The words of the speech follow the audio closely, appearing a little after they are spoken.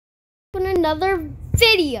another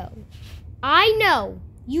video. I know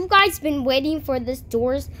you guys been waiting for this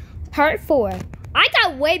Doors Part 4. I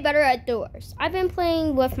got way better at Doors. I've been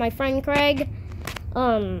playing with my friend Craig.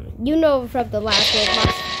 You know from the last video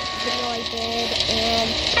I did, and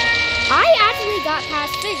I actually got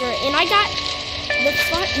past Figure, and I got the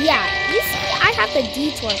fun. Yeah, you see, I have the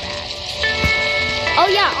detour badge. Oh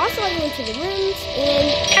yeah, also I went to the rooms and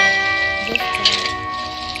this time.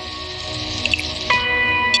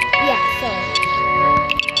 Yeah, so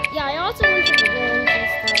yeah, I also went to the rooms and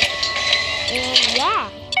stuff, and yeah.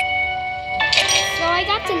 So I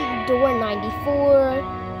got to door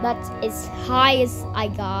 94. That's as high as I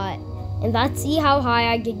got, and let's see how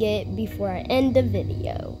high I could get before I end the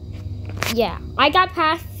video. Yeah, I got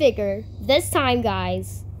past Figure this time,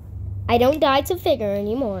 guys. I don't die to Figure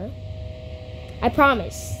anymore. I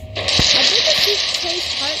promise. I think it's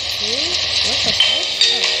Chase Part 2. What the fuck?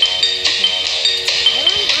 Oh, okay.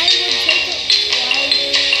 I will take it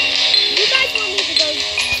longer. You guys want me to go,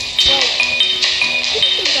 well, you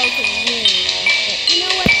can go to the room, but you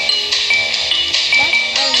know what?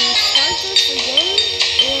 Let's start this again,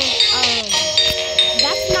 and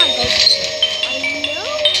that's not Ghost Room. I know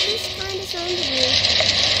this kind of sounds weird,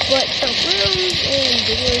 but the rooms and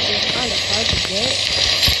videos is kind of hard to get.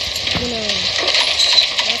 You know,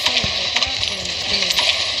 that's how I did that, and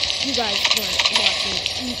you guys weren't watching.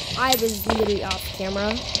 I was literally off camera,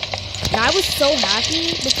 and I was so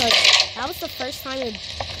happy because that was the first time I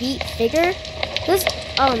beat Figure.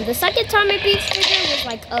 The second time I beat Figure was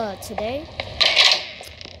like today.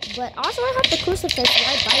 But also I have the crucifix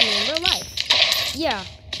right by me in real life. Yeah,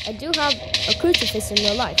 I do have a crucifix in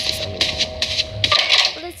real life for some reason.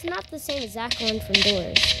 But it's not the same exact one from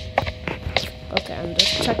Doors. Okay, I'm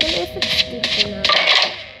just checking if it's good or not.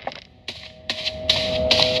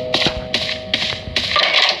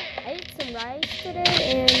 I ate some rice today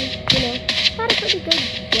and, had a pretty good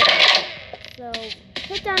day. So,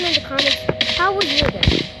 put down in the comments, how was your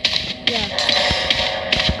day? Yeah.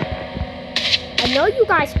 I know you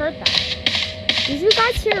guys heard that. Did you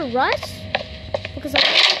guys hear Rush? Because I know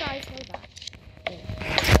you guys heard that. Yeah.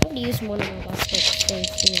 I'm gonna use one of my last things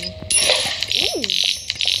soon. Ooh.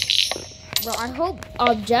 Well, I hope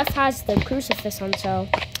Jeff has the crucifix on sale.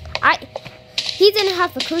 He didn't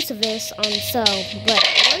have the crucifix on sale, but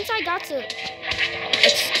once I got to,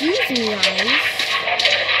 excuse me, guys.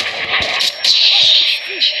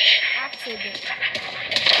 Actually,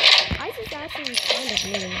 I just actually kind of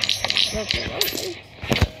mean actually.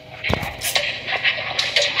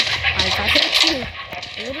 I hate you.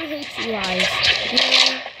 I literally hate you guys.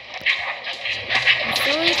 I'm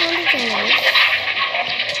feeling kind of jealous.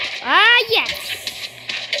 Ah, yes!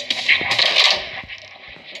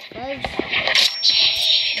 Bro, I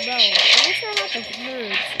wish I had the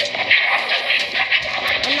herbs.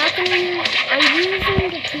 I'm using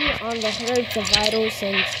the key on the herbs of vital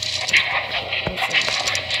since.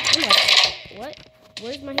 I'm like, what?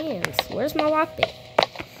 Where's my hands? Where's my lockpick?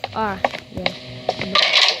 Yeah.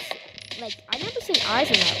 Like, I never seen eyes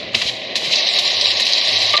in that way.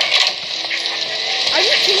 Are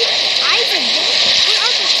you kidding me? Eyes in this? What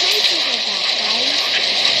are the chances of that, guys?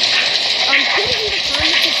 Put it in the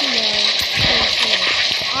comments if you know.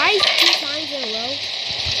 Eyes 2 times in a row.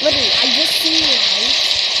 Literally, I just seen your eyes.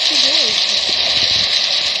 2 days.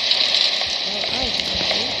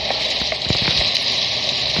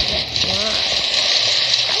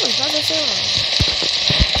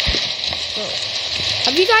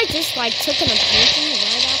 Have you guys just like taken a painting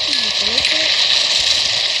right after you finished it?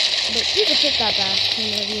 But you can put that back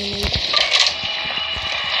whenever you need.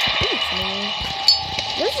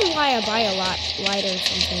 This is why I buy a lot lighter or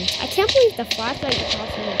something. I can't believe the flashlight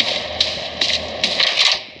cost me.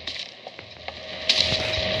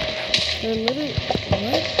 They're literally,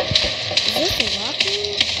 what? Is this a locker?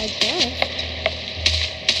 I guess.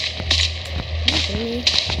 Okay.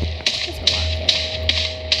 It's a locker.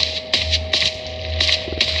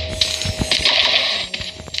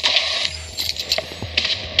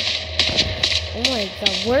 Oh my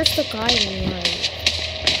god, where's the guy in line?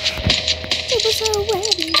 It was a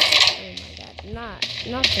wedding. Oh my god,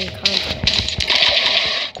 nothing content.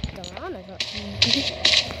 Veronica.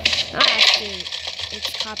 Dude, it's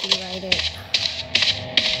copyrighted.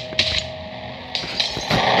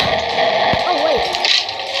 Oh wait.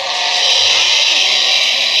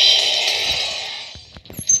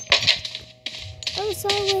 Oh so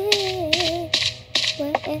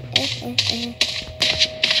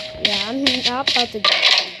yeah, I'm not about to do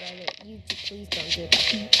copyrighted. YouTube, please don't do that.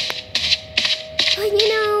 But you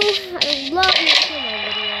know, I love making my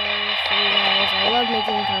videos for you guys. I love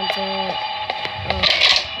making content.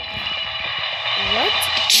 What?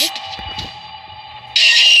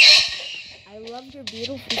 your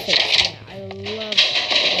beautiful face. Yeah, I love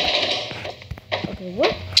that. Okay,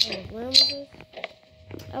 what kind of room is this?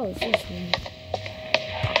 Oh, it's this one.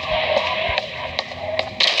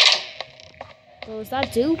 So is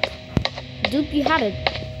that Dupe? Dupe, you had a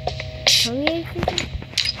tummy ache or something?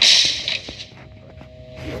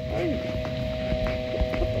 What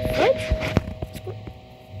the fudge?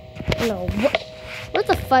 No, what? What's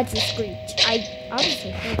a fudge and screech? I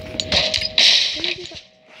obviously heard that.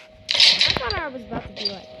 I thought I was about to be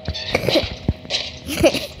like.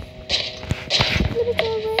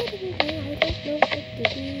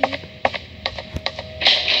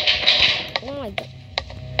 Oh my god.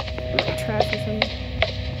 I'm trash or something.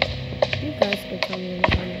 You guys can tell me in the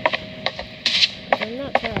comments. I'm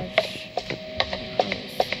not trash.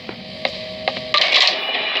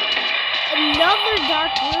 Another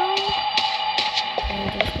dark room?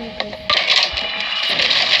 I'm just gonna go.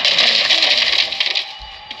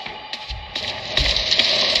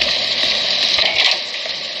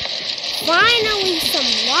 Finally,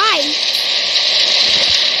 some light.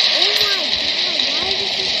 Oh my god, why is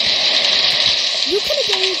this? You could have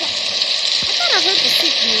given me that. I thought I heard the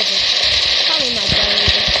soup music. Probably my brother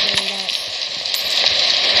was playing that.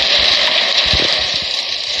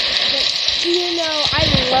 But, you know, I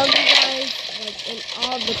love you guys, like, in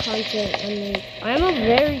all the content I make. I'm a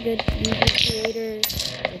very good YouTube creator.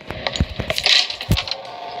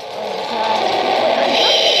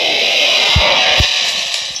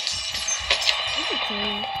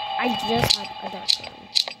 I just had a dark room.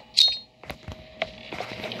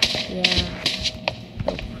 Yeah.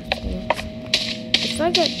 If I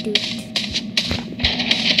get duped.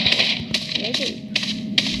 Maybe.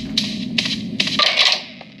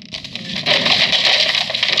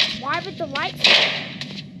 Why would the lights?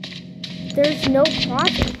 There's no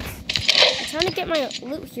projects. I'm trying to get my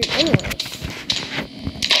loot here anyway.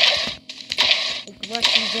 Like,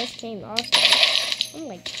 Rusty just came off. I'm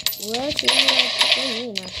like, Rusty, what do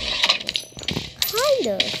you mean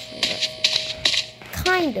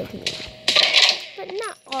kind of mean. But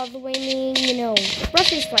not all the way mean, you know.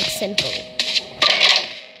 Rusty's like simple.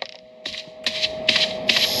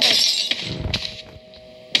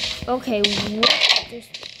 Like, okay,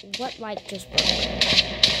 what light just broke?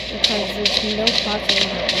 Because there's no plotting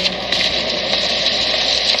happening.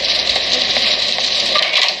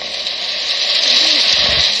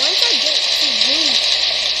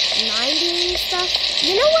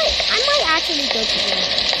 You know what? I might actually go to them.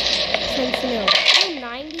 Since, you know, room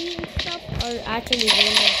 90 and stuff are actually way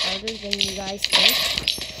more harder than you guys think.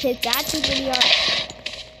 It's actually really hard.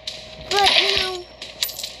 But, you know,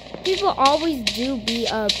 people always do be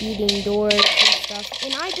beating doors and stuff.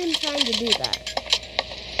 And I've been trying to do that.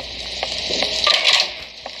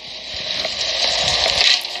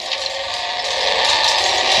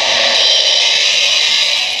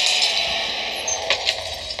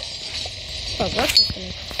 But what's this gonna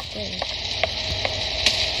explain?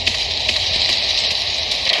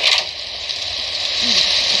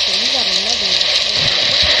 Okay, we got another one.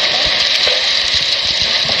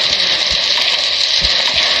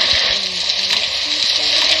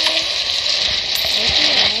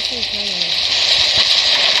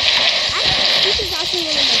 This is actually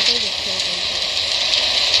one of my favorite children.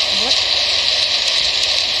 What?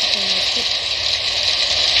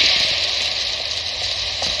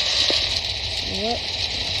 What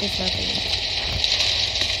is happening?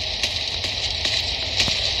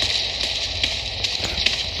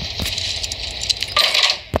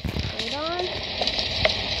 Hold on.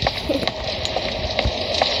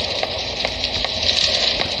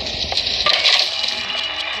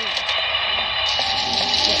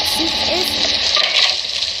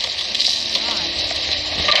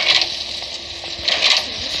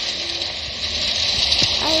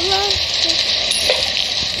 I love this.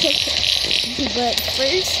 But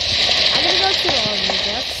first, I'm gonna go to the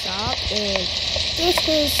desktop and get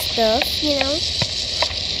his stuff, you know.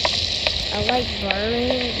 I like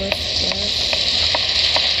borrowing with stuff.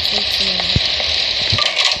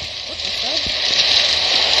 What the fuck?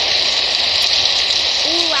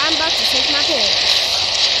 Ooh, I'm about to take my pill.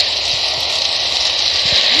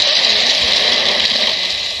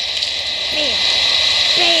 Bam!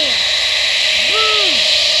 Bam! Boom!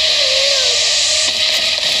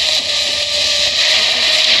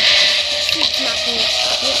 It's not going to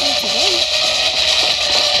get me today.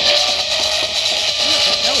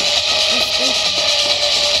 No, it's stinky.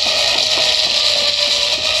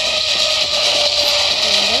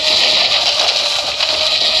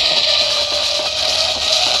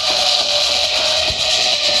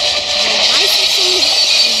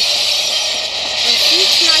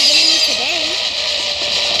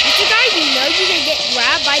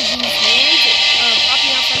 grabbed by these hands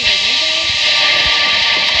popping out from the window.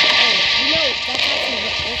 Oh, you know, that's actually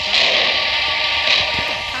what they got.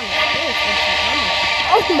 Kind of cool for some.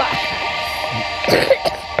 Oh my.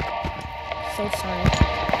 So sorry.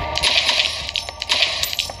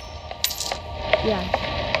 Yeah.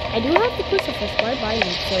 I do have the crucifix right by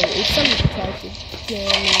me, so if somebody tries to kill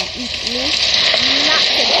me, eat me, not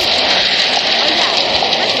today. Oh yeah.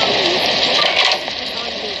 First time I used the crucifix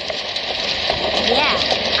on Zoom. Yeah,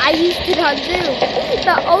 I used it on Zoom.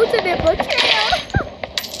 The ultimate betrayal.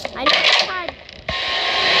 I never tried.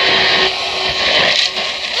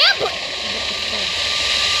 Ambush!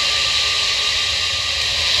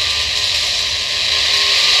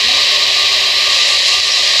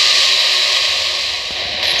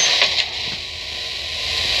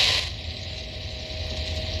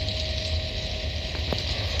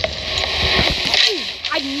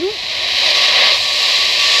 I knew.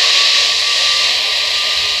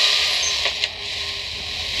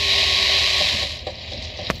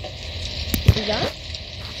 You got it?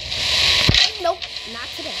 Nope, not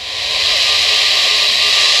today.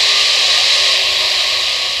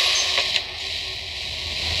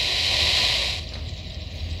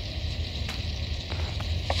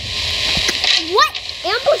 What?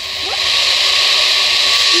 Ambush? What?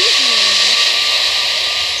 Excuse me.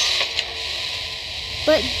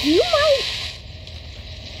 But you might.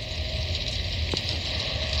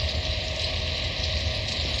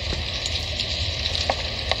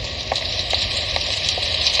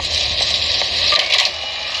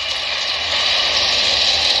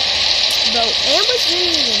 Bro, ambush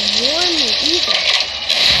didn't even warn me either.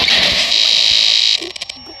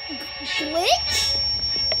 Glitch?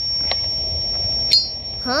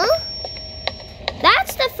 Huh?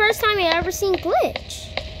 That's the first time I ever seen glitch.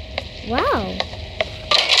 Wow.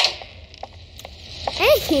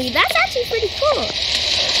 Hey, that's actually pretty cool.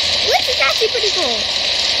 Glitch is actually pretty cool.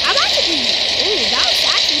 I'm actually, ooh, that was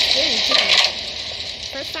actually scary too.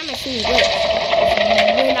 First time I seen glitch.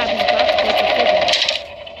 When I was about to go to figure.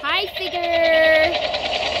 Hi, figure.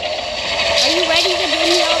 Are you ready to give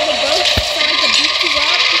me all the ghosts so I can beat you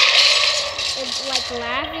up and like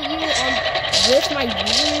laugh at you with my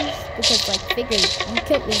viewers? Because like figure, you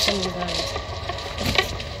killed me so many times.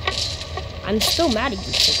 I'm still mad at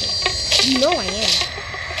you, figure. You know I am.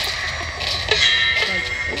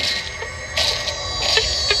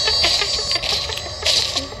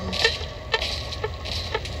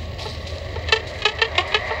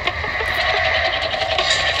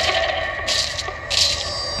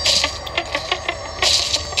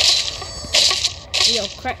 Yo,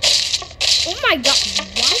 crap. Oh my god,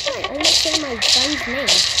 why did I almost say my friend's name?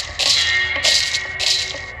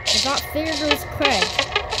 I thought figured it was Craig.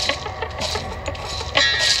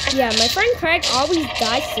 Yeah, my friend Craig always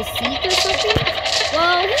dies to Seek or something.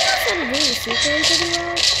 Well, he knows how to do the Seeker pretty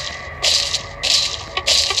well.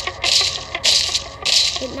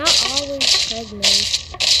 But not always Craig knows.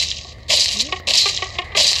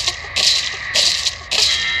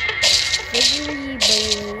 Figgery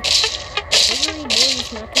boy. Figgery boy's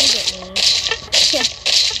not gonna get me.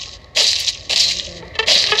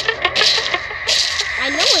 I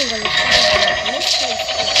know I'm gonna find him in this place.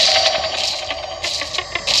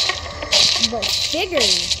 Bro, figure,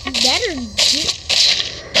 you better get.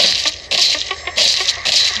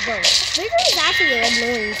 Bro, figure is actually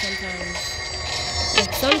annoying sometimes.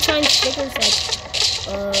 Like sometimes figure's like,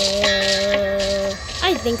 I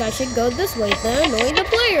think I should go this way to annoy the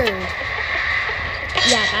player.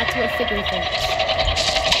 Yeah, that's what figure thinks.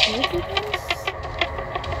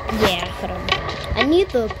 Yeah, hold on. I need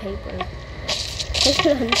the paper. Figure's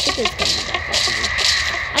coming back.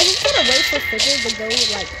 I just gotta wait for Figure to go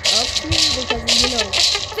like up to me because you know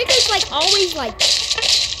Figure's like always like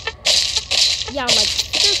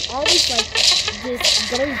Figure's always like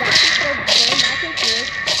just going back and forth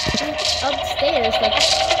upstairs. Like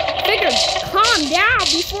Figure, calm down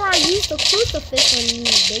before I use the crucifix on you,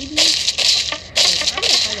 baby. Like, I'm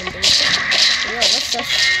gonna call him baby. Yo, what's up?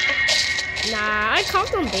 Nah, I called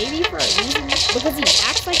him baby for a reason because he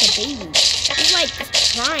acts like a baby. He's like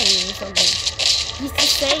crying or something. He's the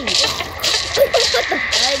same. What the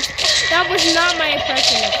fudge? That was not my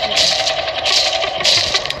impression of Figure.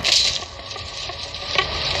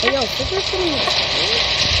 Hey yo, Figure's getting excited.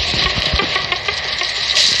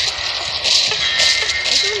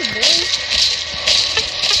 Figure boy.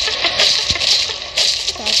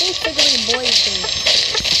 Okay, I think Figure boy is getting excited.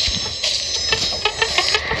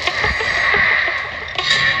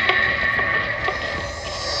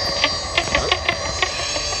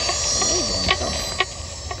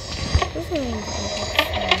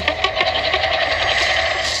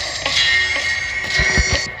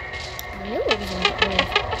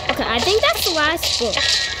 last book.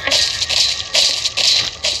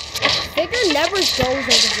 Figure never goes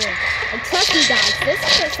over here. And trust me guys, this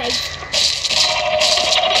is a safe.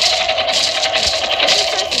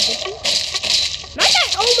 My guy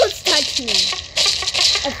almost touched me.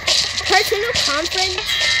 A personal conference.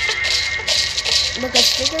 Look, a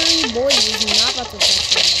figurine boy is not about to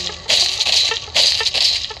touch me anymore.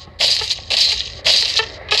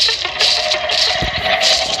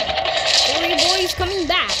 Figurine boy is coming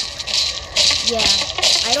back. Yeah,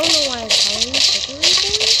 I don't know why I'm calling him figurine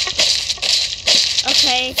boy.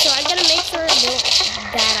 Okay, so I gotta make sure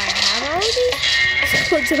that I have all of these.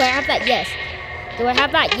 So do I have that? Yes. Do I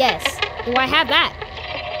have that? Yes. Do I have that?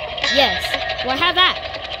 Yes. Do I have that?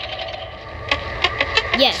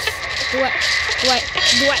 Yes.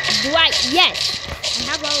 Yes. I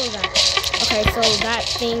have all of that. Okay, so that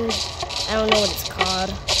thing, I don't know what it's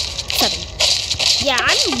called. 7. Yeah,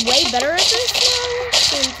 I'm way better at this now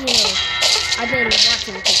since, you know, I've been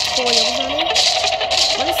watching tutorials on it.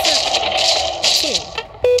 What is that? 2.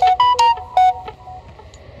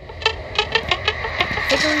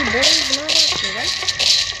 Hickory boys, not actually, right?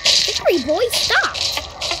 Hickory boys, stop!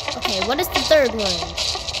 Okay, what is the third one?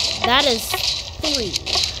 That is 3.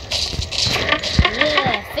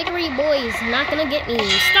 Yeah, Figgery Boy's not gonna get me.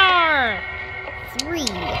 Star! 3. You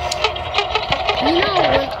know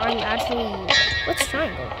when I'm actually... What's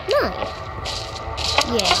triangle? 9.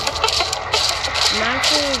 Yeah. I'm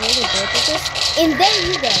actually really good at this. And there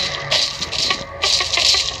you go.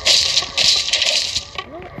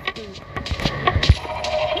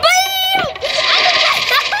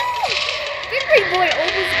 Figgery Boy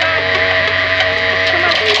almost got me. Come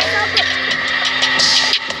on, please stop it.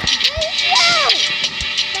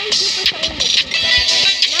 Thank you for showing me.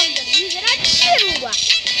 Now I'm gonna use it on you.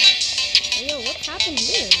 Hey, yo, what's happened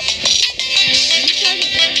here? You trying to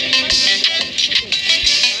find the part of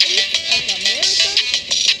the America?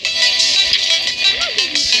 I'm not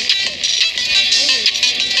giving you some shit.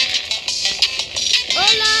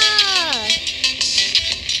 Hola!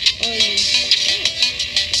 Oh, you.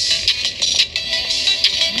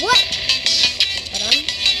 What? But I'm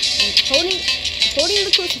holding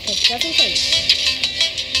the crucifix just in case.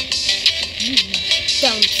 You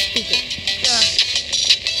dumb, stupid.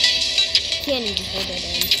 Can't even hold it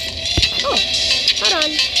in. Oh, hold on.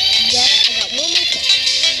 Yes, I got one more tip.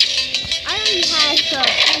 I already had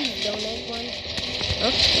please donate one. Oh,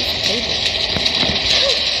 table.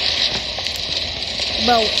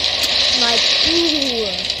 Bro, like, ooh.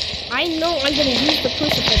 I know I'm gonna use the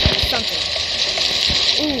crucifix or something.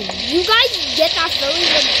 Ooh, you guys get that feeling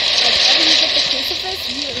when, like, every you get the crucifix,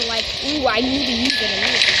 you're like, ooh, I need to use it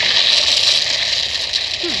immediately.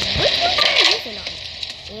 Which one can I use it on?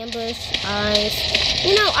 Ambush, eyes.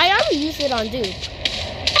 You know, I already used it on Duke.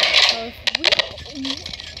 So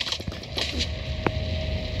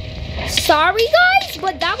sorry, guys,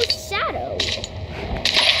 but that was Shadow.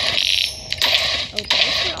 Okay,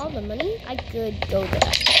 for all the money, I could go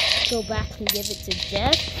back and give it to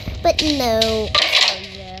Jeff, but no. Sorry,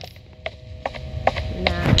 Jeff.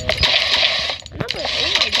 Nah. I'm not gonna,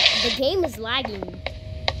 oh my god, the game is lagging.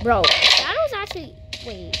 Bro, Shadow's actually,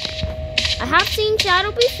 wait. I have seen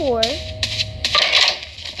Shadow before.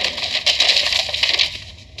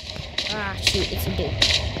 Ah, shoot, it's a dude.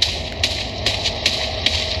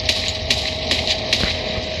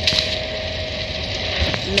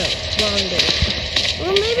 No, wrong door.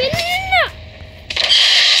 Or maybe no!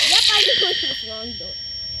 Yep, I knew it was wrong door.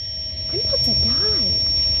 I'm about to die.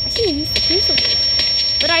 I should have used the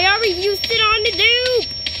crucifix. But I already used it on the dude!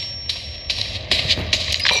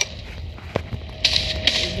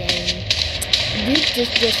 Duke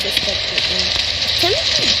just disrespected me. Tell me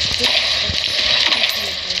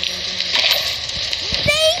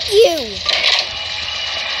thank you!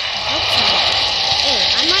 Okay. Hey,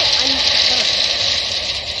 I'm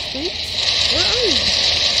Duke? Where are you?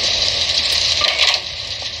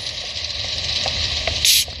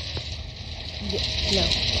 Yeah, no.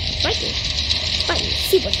 Fight me. Fight me.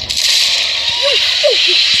 See what's happening. You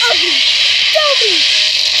stupid, ugly, stupid!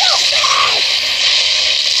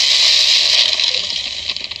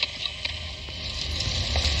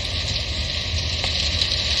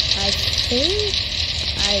 I think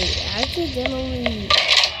I accidentally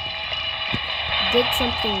did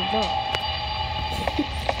something wrong.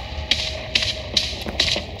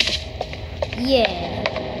 Yeah,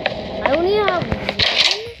 I only have one.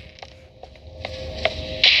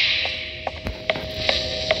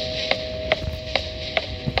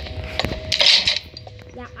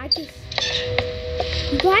 Yeah, I just...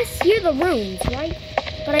 You guys hear the rooms, right?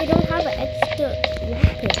 But I don't have an extra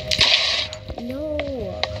weapon. No.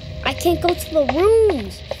 I can't go to the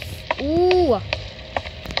rooms. Ooh.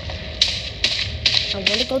 I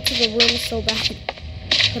want to go to the room so bad.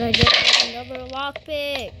 But I didn't have another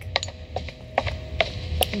lockpick.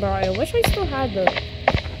 Bro, I wish I still had the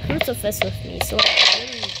crucifix with me. So I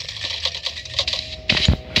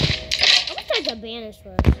wish I could banish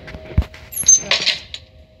first.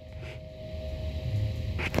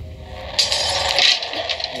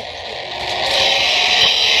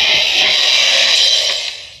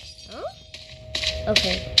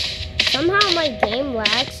 Okay. Somehow my game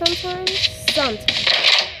lags sometimes.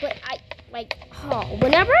 But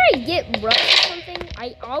whenever I get rushed or something,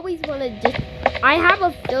 I always want to I have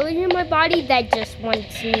a feeling in my body that just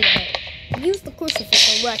wants me to use the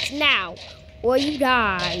crucifix and rush now, or you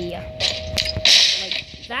die. Like,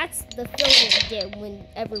 that's the feeling I get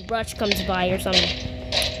whenever rush comes by or something.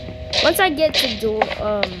 Once I get to do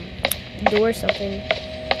something.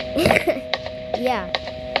 Yeah.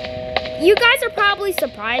 You guys are probably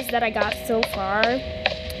surprised that I got so far,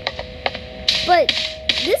 but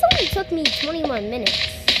this only took me 21 minutes.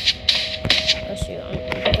 Oh shoot, I'm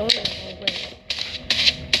going the wrong way.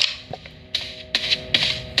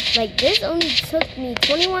 Like, this only took me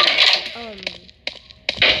 21,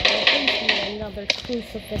 another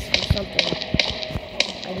crucifix or something.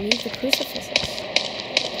 I need the crucifixes.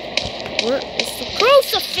 Where is the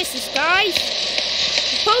crucifixes, guys?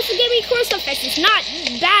 You're supposed to give me crucifixes, not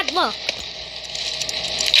bad luck.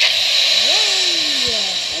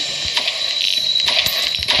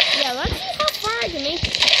 Let's see how far I can make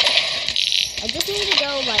it. I just need to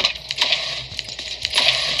go, like,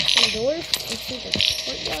 indoors into the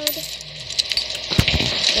courtyard.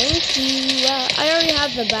 Thank you. I already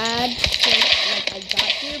have the badge, like, I got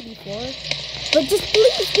here before. But just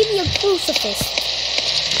please give me a crucifix.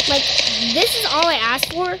 Like, this is all I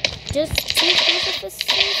asked for. Just 2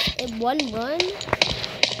 crucifixes in one run.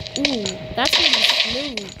 Ooh, that's gonna be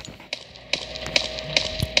smooth.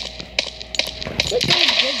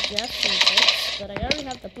 Good Jeff and books, but I already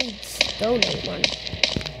have the Please Donate one.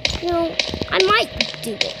 You know, I might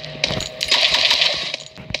do it.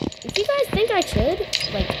 If you guys think I should,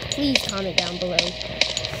 like, please comment down below.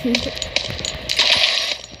 Like,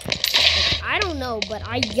 I don't know, but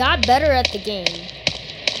I got better at the game.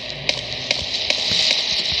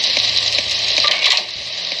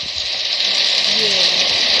 Yeah.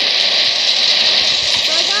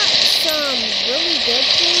 So I got some really good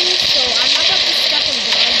things, so I'm not about to step in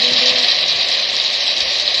dog voodoo.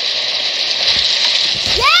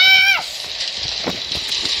 Yes!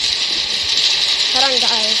 Hold on,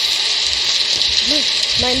 guys.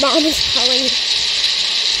 My mom is calling.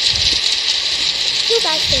 You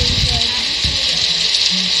guys can enjoy.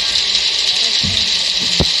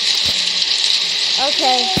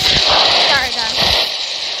 Okay. Sorry, guys.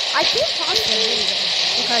 I keep talking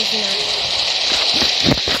because, you know,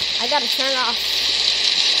 I gotta turn off.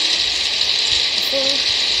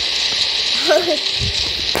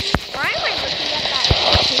 Why am I looking at that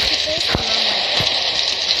crucifix and I'm like,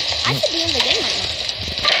 I should be in the game right now.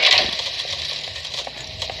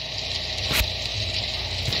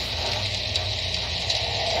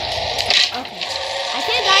 Okay. I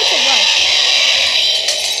can't die to rush.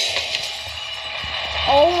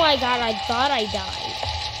 Oh my god, I thought I died.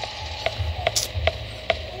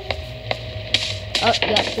 Oh,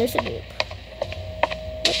 yeah, there's a loop.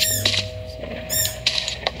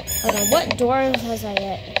 Hold on, what doors was I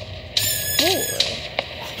at? 4.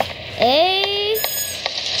 A.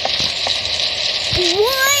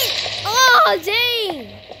 What? Oh, dang!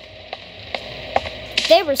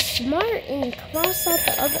 They were smart and crossed out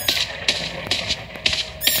the other.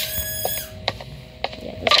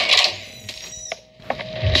 Yeah, this one.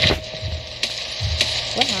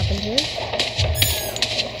 What happened here?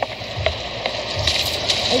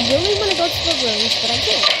 I really want to go to the rooms, but I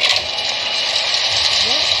can't.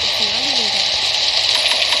 What? It's not even that.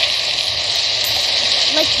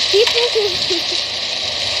 Like, people who...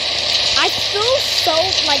 I feel so,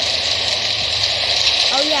 like...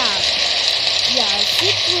 Oh, yeah. Yeah,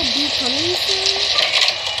 Sheep will be coming soon.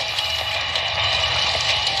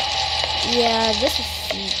 Yeah, this is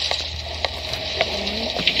Sheep.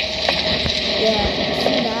 Yeah,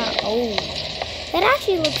 see that? Oh. That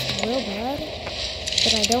actually looks real bad.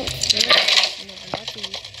 But I don't feel it.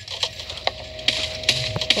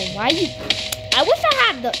 But why you... I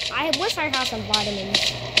wish I had some vitamins.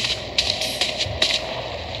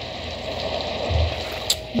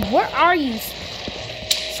 Where are you?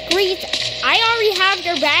 Screech. I already have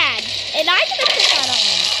your badge. And I could have put that on.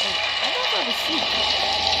 I don't have a sheep.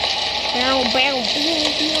 Bow, bow, boom,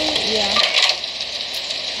 boom. Yeah.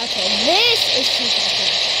 Okay, this is sheep.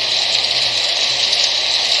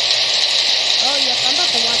 Oh, yep, I'm about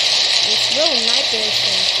to watch. Real nightmare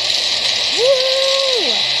thing.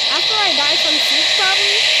 Woo! After I die from sleep,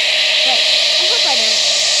 probably. But I hope I don't.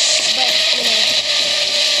 But, you know.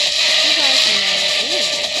 You guys can know. Ooh.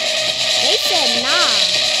 They said, nah.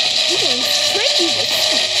 You can trick you with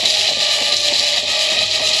sleep.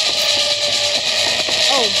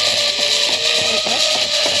 Oh.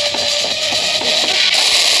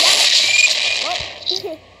 Okay.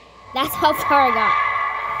 Well, that's how far I got.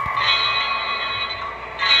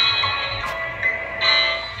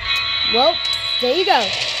 Well, there you go.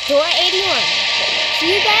 Door 81.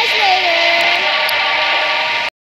 See you guys later.